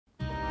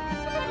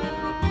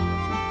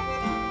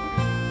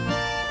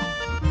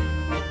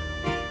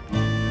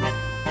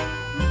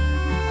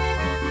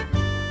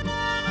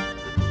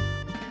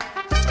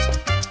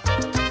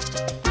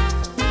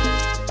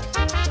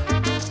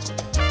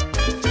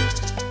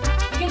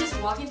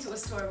walk into a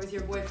store with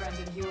your boyfriend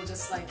and he will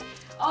just like,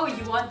 oh,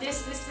 you want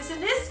this, this, this,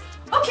 and this?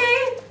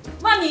 Okay,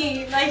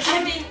 money, like,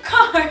 I mean,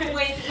 card.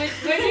 Wait,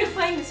 where do you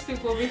find these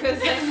people? Because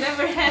I've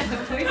never had a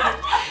boyfriend.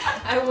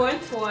 I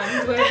want one.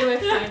 Where do I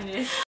find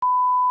it?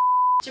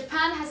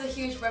 Japan has a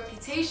huge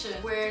reputation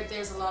where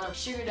there's a lot of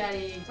sugar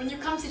daddy. When you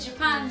come to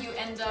Japan, you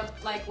end up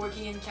like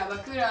working in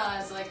kyabakura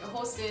as like a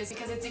hostess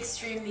because it's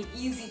extremely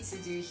easy to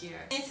do here.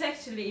 It's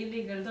actually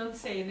illegal. Don't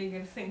say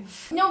illegal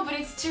things. No, but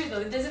it's true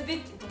though.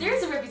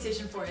 There's a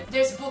reputation for it.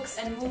 There's books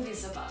and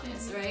movies about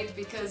it, right?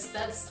 Because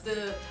that's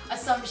the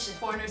assumption.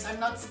 Foreigners are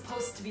not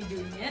supposed to be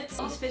doing it.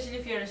 Especially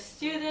if you're a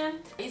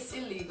student. It's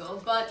illegal,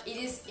 but it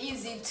is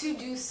easy to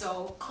do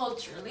so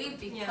culturally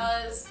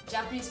because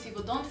Japanese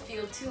people don't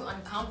feel too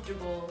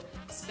uncomfortable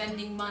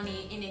spending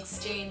money in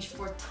exchange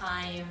for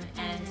time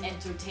and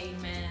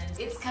entertainment.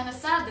 It's kind of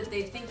sad that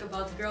they think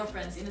about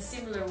girlfriends in a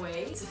similar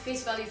way. It's a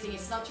face value thing.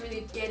 It's not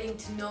really getting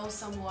to know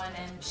someone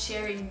and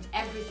sharing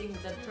everything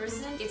with that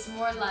person. It's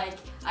more like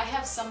I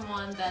have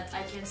someone that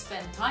I can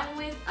spend time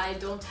with. I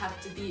don't have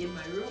to be in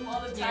my room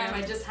all the time.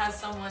 I just have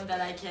someone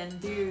that I can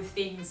do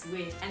things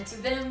with. And to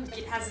them,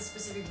 it has a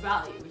specific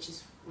value, which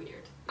is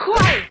weird.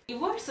 It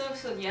works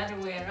also the other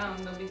way around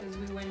though, because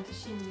we went to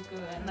Shinjuku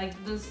and like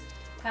those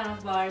kind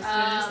of bars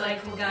where there's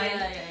like a guy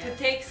who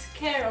takes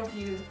care of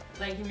you,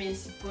 like he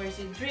makes you pours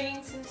you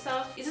drinks and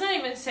stuff. It's not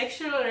even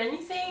sexual or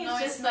anything, it's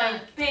just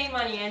like pay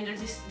money and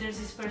there's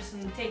this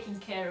person taking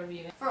care of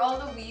you. For all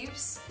the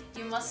weebs,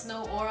 you must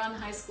know Oran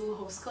High School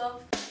Host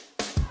Club.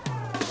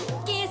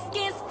 Kiss,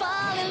 kiss,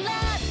 fall in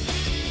love.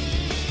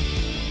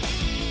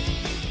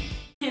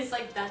 It's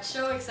like that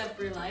show except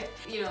real life.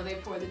 You know, they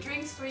pour the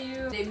drinks for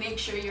you, they make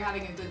sure you're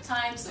having a good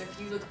time, so if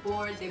you look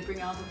bored, they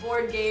bring out the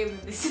board game and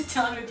they sit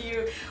down with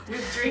you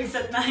with drinks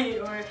at night,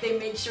 or they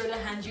make sure to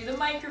hand you the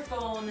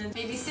microphone and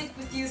maybe sit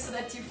with you so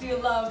that you feel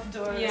loved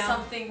or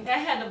something. I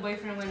had a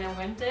boyfriend when I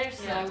went there,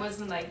 so I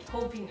wasn't like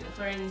hoping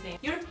for anything.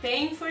 You're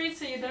paying for it,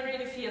 so you don't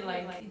really feel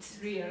like it's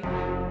real.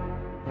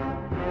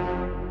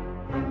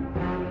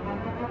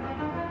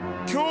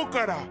 今日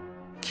から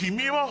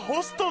君は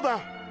ホスト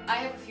だ I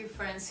have a few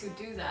friends who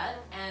do that,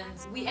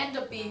 and we end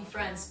up being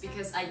friends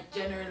because I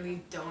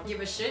generally don't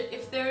give a shit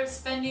if they're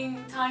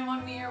spending time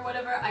on me or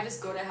whatever. I just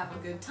go to have a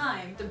good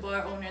time. The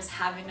bar owners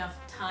have enough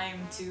time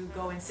to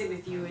go and sit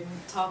with you and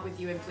talk with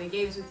you and play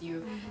games with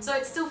you. So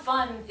it's still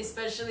fun,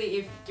 especially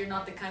if you're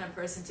not the kind of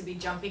person to be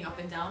jumping up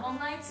and down all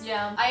night.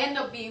 I end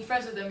up being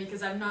friends with them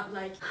because I'm not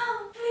like,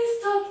 oh, please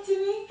talk to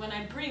me. When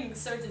I bring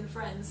certain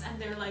friends and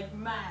they're like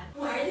mad.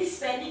 Why are they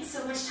spending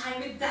so much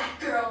time with that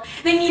girl?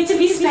 They need to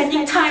be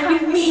spending time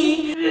with me.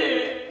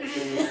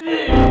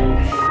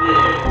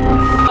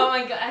 Oh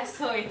my god, I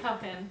saw it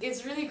happen.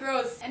 It's really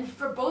gross, and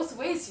for both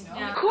ways, you know.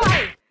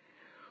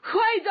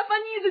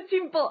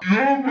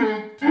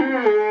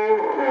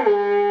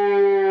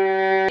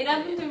 It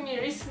happened to me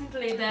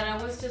recently that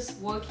I was just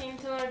walking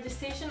toward the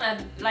station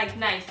at like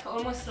night,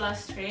 almost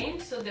last train,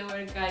 so there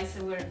were guys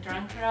that were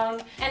drunk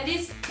around, and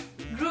this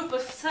group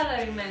of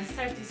salarymen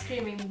started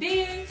screaming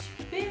bitch,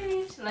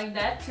 bitch, like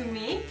that to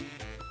me.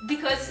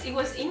 Because it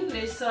was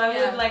English, so I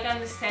would like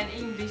understand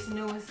English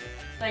news.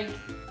 Like,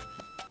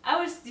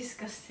 I was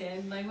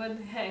disgusted, like what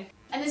the heck.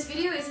 And this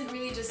video isn't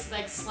really just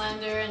like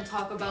slander and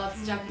talk about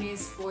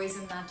Japanese boys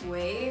in that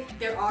way.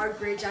 There are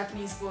great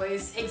Japanese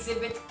boys.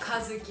 Exhibit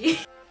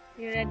Kazuki.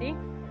 You ready?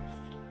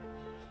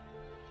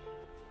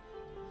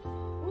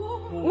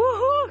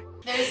 Woohoo!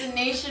 There's a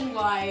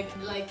nationwide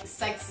like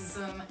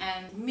sexism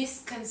and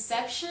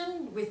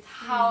misconception with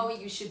how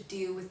you should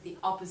deal with the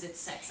opposite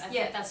sex. I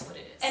think that's what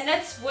it is. And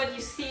that's what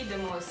you see the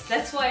most.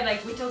 That's why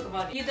like we talk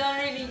about it. You don't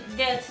really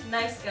get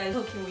nice guys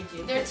talking with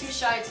you. They're too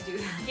shy to do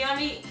that. The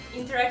only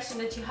interaction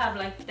that you have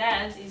like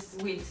that is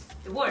with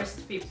the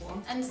worst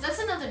people. And that's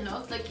another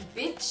note, like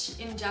bitch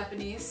in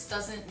Japanese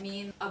doesn't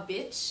mean a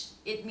bitch.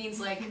 It means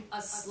like a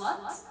slut,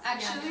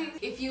 actually.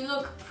 If you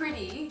look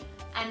pretty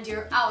and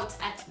you're out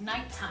at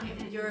nighttime,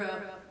 you're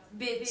a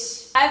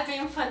bitch. I've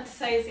been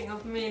fantasizing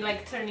of me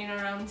like turning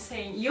around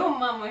saying, your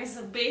mama is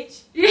a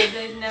bitch, but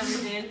I never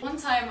did. One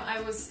time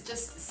I was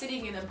just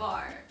sitting in a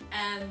bar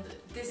and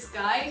this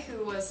guy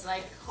who was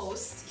like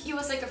host, he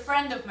was like a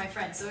friend of my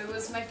friend, so it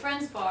was my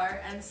friend's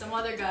bar, and some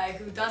other guy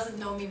who doesn't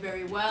know me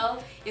very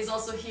well is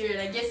also here,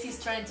 and I guess he's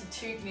trying to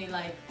treat me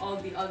like all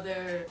the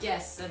other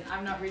guests and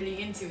I'm not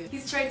really into it.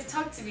 He's trying to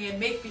talk to me and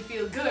make me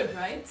feel good,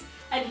 right?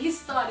 And his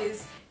thought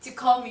is to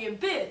call me a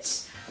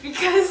bitch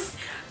because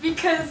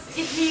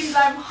it means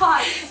I'm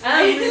hot.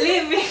 I'm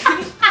living.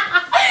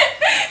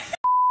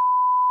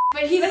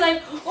 But he's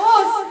like,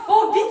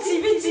 oh, bitchy,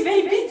 bitchy,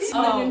 baby, bitchy.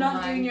 Oh, you're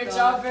not doing your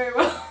job very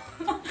well.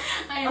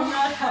 I am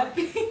not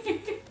happy.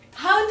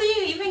 How do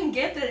you even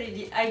get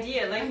the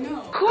idea? Like, I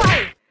know.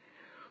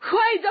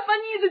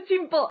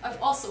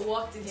 I've also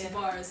walked into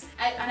bars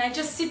and I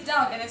just sit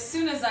down, and as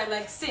soon as I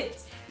like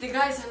sit, the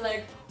guys are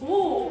like,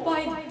 oh,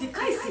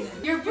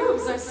 your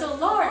boobs are so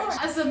large.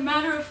 As a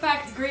matter of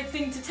fact, great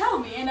thing to tell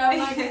me. And I'm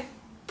like,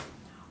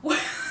 what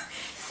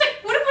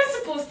am I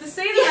supposed to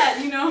say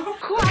that, you know?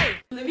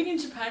 Living in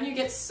Japan, you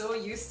get so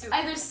used to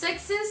either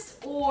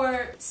sexist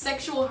or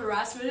sexual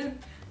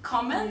harassment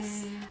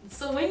comments.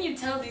 So when you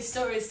tell these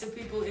stories to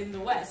people in the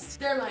West,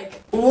 they're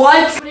like,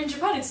 what? But in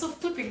Japan, it's so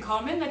flipping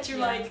common that you're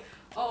like,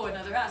 oh,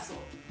 another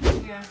asshole.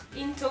 Yeah.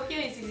 In Tokyo,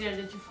 it's easier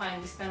that you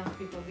find this kind of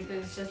people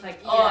because it's just like,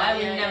 oh, I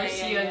will never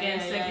see you again,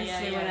 so you can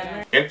say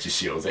whatever. エッチ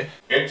しようぜ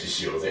エッチ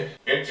しようぜ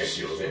エッチ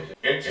しようぜ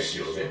エッチし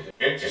ようぜ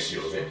エッチし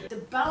ようぜ The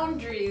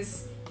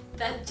boundaries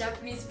that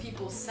Japanese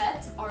people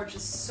set are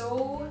just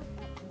so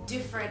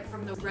different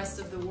from the rest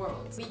of the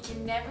world. We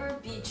can never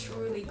be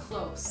truly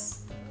close.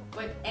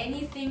 But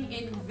anything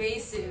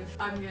invasive,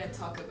 I'm gonna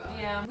talk about.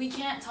 Yeah. We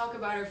can't talk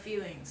about our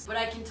feelings, but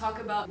I can talk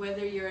about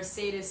whether you're a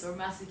sadist or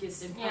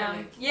masochist in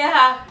public.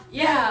 Yeah.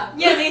 Yeah.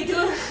 Yeah, they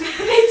do.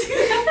 They do.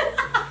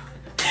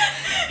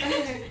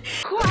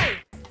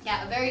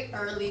 Yeah, a very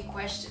early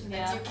question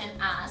that you can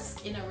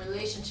ask in a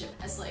relationship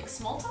as like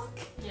small talk.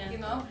 Yeah. You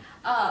know,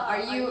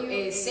 are you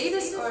a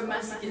sadist or a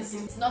masochist?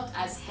 It's not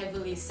as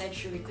heavily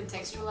sexually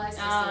contextualized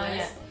as the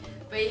West.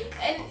 But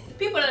and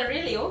people are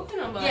really open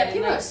about it. yeah,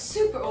 people are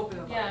super open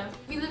about Yeah. it.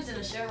 We lived in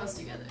a share house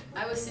together.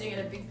 I was sitting at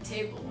a big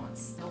table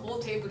once. The whole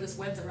table just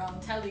went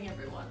around telling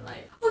everyone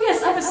like, oh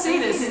yes, I'm a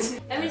sadist.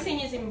 Everything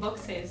is in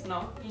boxes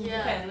now in Yeah.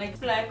 Japan, like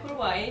black or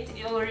white,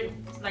 or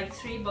like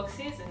 3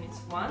 boxes, and it's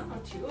 1 or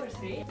 2 or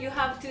 3. You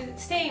have to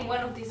stay in one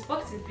of these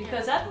boxes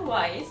because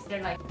otherwise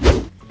they're like,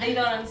 I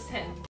don't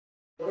understand.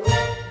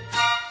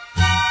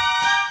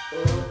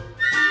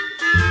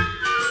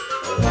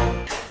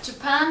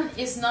 Japan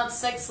is not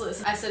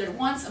sexless. I said it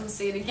once, I'm gonna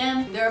say it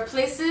again. There are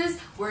places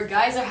where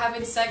guys are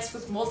having sex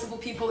with multiple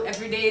people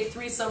every day,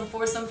 threesome,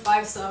 foursome,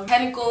 fivesome,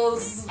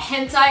 tentacles.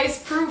 Hentai is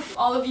proof,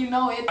 all of you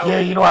know it. Yeah,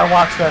 you know I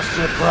watch that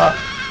shit, bruh.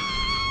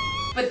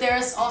 But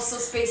there's also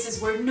spaces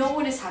where no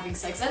one is having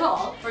sex at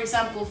all. For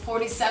example,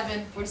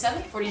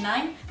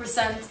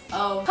 49%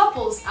 of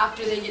couples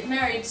after they get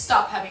married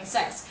stop having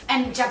sex.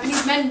 And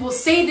Japanese men will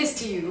say this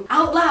to you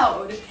out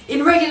loud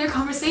in regular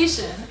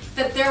conversation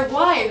that their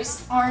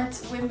wives aren't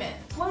women.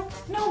 What?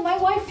 No, my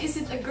wife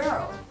isn't a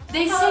girl.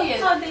 They say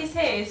it. How they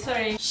say it?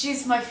 Sorry.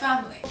 She's my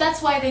family.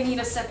 That's why they need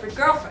a separate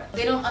girlfriend.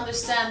 They don't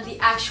understand the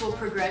actual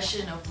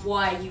progression of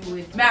why you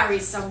would marry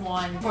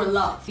someone for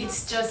love. It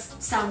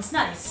just sounds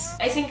nice.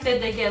 I think that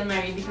they get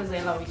married because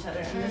they love each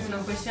other, and there's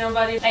no question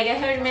about it. Like I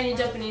heard many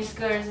Japanese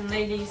girls and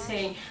ladies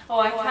saying,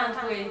 "Oh, I can't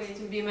wait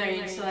to be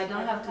married, so I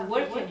don't have to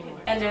work anymore."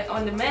 And then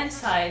on the men's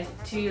side,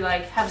 to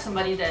like have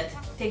somebody that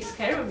takes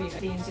care of you,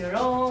 cleans your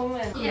room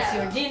and cooks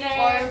your dinner,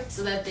 or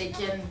so that they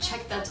can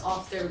check that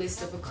off their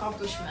list of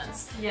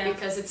accomplishments. Yeah.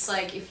 Because it's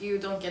like if you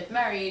don't get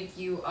married,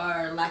 you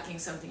are lacking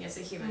something as a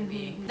human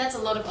being. That's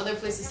a lot of other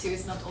places too.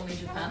 It's not only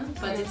Japan,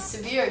 but it's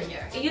severe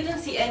here. You don't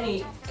see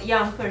any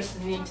young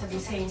person in Italy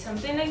saying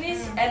something like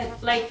this, and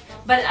like,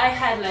 but I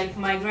had like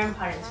my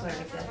grandparents were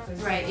like that. For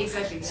example. Right,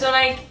 exactly. So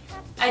like,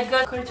 I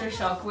got culture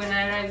shock when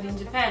I arrived in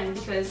Japan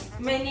because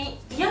many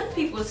young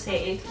people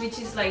say it, which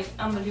is like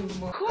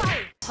unbelievable.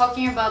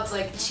 Talking about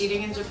like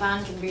cheating in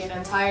Japan can be an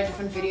entire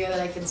different video that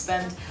I can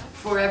spend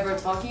forever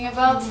talking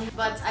about,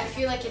 but I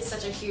feel like it's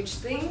such a huge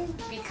thing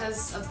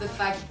because of the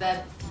fact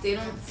that they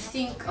don't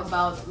think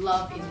about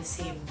love in the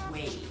same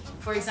way.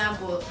 For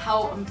example,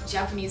 how a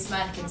Japanese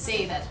man can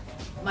say that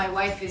my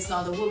wife is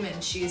not a woman,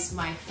 she is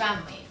my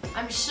family.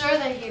 I'm sure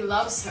that he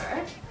loves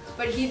her,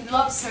 but he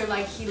loves her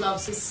like he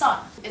loves his son.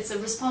 It's a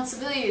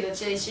responsibility that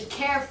they should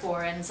care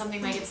for, and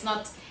something like it's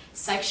not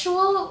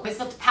sexual, it's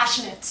not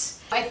passionate.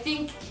 I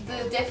think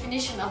the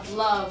definition of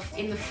love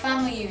in the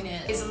family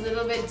unit is a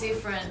little bit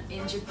different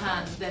in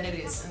Japan than it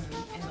is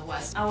in the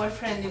West. Our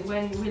friend,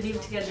 when we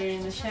lived together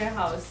in the share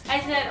house,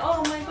 I said,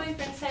 "Oh, my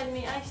boyfriend sent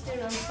me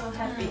aishiteru, I'm so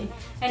happy."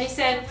 And he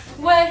said,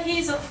 "Well,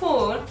 he's a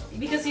fool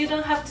because you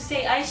don't have to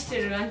say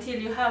aishiteru until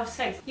you have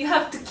sex. You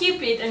have to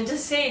keep it and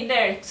just say it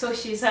there so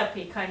she's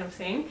happy," kind of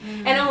thing.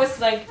 And I was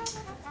like,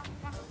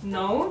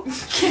 no.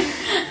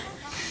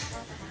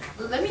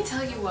 Let me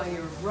tell you why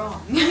you're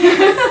wrong.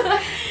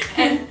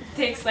 And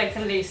takes like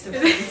a list of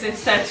things and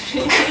starts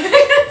reading.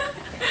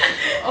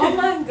 Oh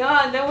my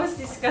god, that was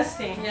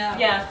disgusting.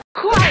 Yeah.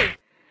 Why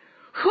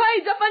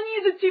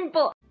Japanese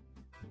chimpo?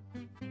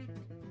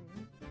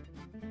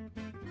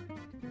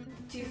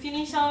 To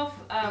finish off,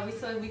 we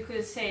thought we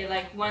could say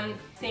like one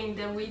thing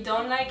that we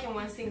don't like and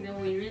one thing that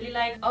we really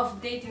like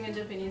of dating a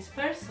Japanese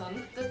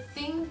person. The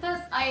thing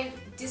that I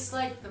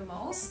dislike the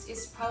most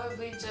is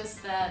probably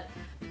just that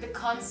the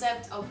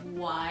concept of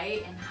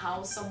why and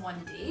how someone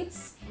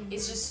dates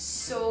is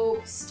just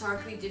so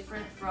starkly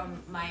different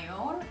from my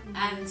own,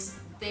 and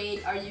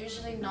they are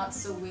usually not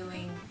so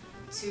willing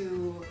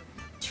to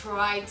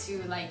try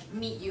to like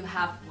meet you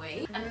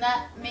halfway, and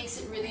that makes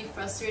it really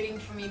frustrating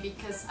for me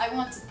because I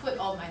want to put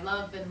all my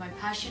love and my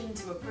passion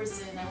into a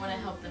person. I want to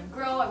help them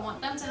grow, I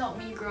want them to help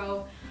me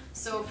grow.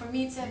 So for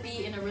me to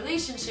be in a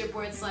relationship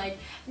where it's like,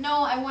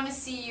 no, I want to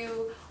see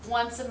you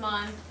once a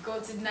month, go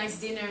to nice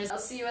dinners, I'll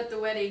see you at the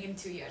wedding in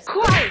 2 years.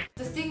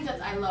 The thing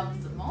that I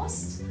love the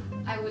most,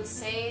 I would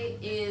say,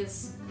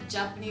 is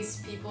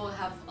Japanese people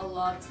have a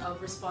lot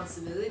of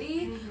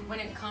responsibility when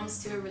it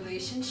comes to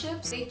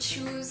relationships. They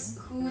choose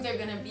who they're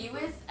gonna be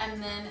with,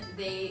 and then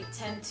they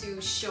tend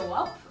to show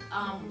up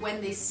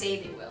when they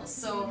say they will.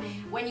 So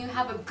when you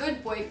have a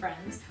good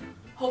boyfriend,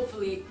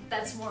 hopefully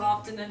that's more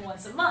often than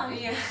once a month,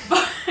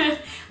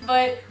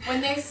 but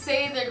when they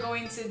say they're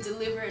going to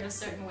deliver in a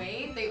certain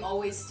way, they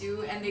always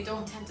do, and they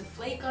don't tend to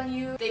flake on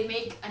you. They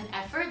make an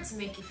effort to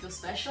make you feel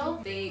special.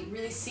 They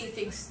really see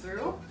things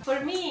through. For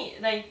me,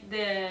 like,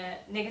 the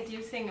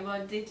negative thing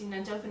about dating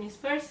a Japanese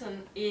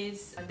person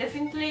is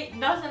definitely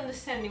not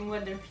understanding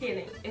what they're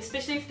feeling,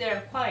 especially if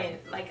they're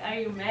quiet. Like, are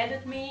you mad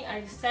at me? Are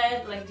you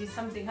sad? Like, did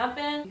something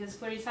happen? Because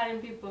for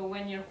Italian people,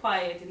 when you're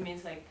quiet, it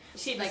means like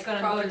shit's Like, gonna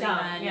go probably down.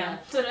 mad, yeah.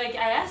 So like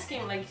I asked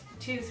him like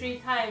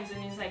 2-3 times,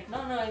 and he's like, no,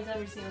 it's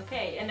everything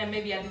okay. And then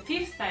maybe at the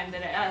 5th time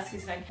that I ask,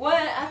 he's like,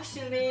 well,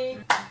 actually,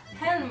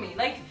 tell me.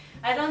 Like,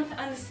 I don't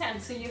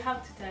understand, so you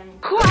have to tell me.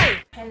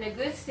 Quiet! And the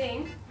good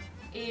thing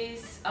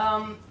is,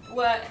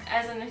 well,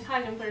 as an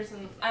Italian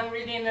person, I'm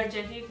really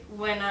energetic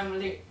when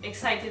I'm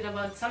excited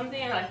about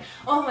something. Like,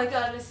 oh my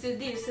god, let's do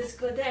this, let's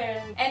go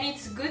there. And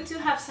it's good to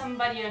have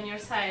somebody on your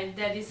side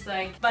that is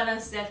like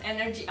balance that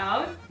energy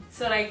out.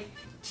 So like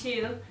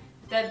chill,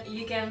 that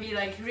you can be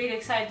like really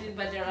excited,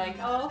 but they're like,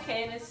 oh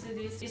okay, let's do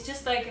this. It's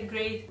just like a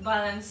great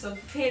balance of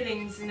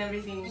feelings and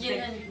everything.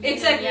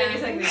 Exactly,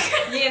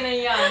 yin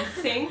and yang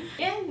thing.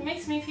 Yeah, it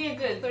makes me feel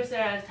good. Of course,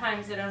 there are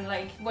times that I'm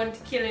like, want to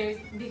kill you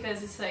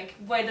because it's like,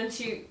 why don't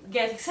you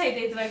get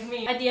excited like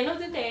me? At the end of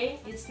the day,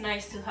 it's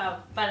nice to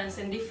have balance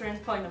and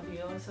different point of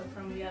view also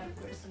from the other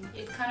person.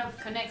 It kind of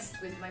connects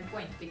with my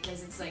point,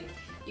 because it's like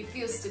you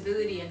feel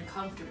stability and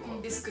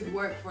comfortable. This could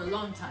work for a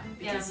long time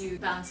because you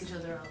balance each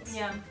other out.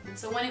 Yeah.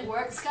 So when it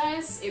works,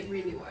 guys, it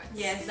really works.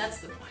 Yes.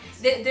 That's the point.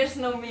 There's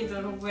no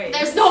middle way.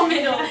 There's no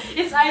middle.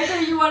 It's either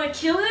you want to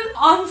kill him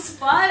on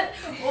spot,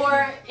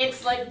 or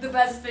it's like the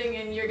best thing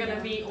and you're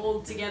gonna be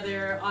old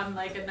together on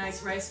like a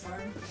nice rice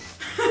farm.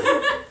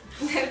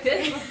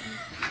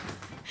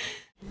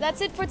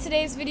 That's it for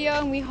today's video,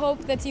 and we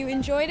hope that you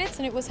enjoyed it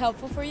and it was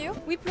helpful for you.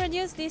 We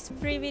produce these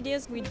free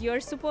videos with your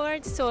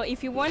support, so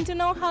if you want to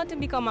know how to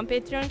become a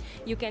patron,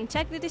 you can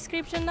check the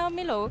description down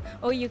below,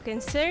 or you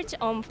can search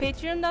on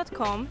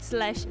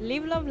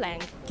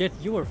patreon.com/livelovelang. Get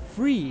your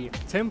free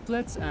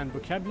templates and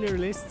vocabulary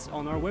lists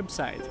on our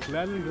website,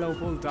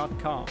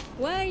 gladlyglobal.com.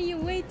 Why are you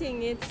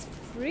waiting? It's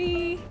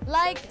free!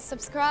 Like,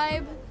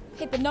 subscribe,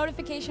 hit the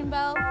notification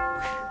bell,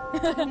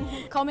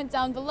 comment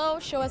down below,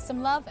 show us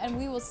some love, and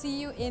we will see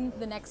you in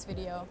the next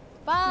video.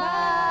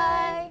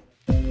 Bye!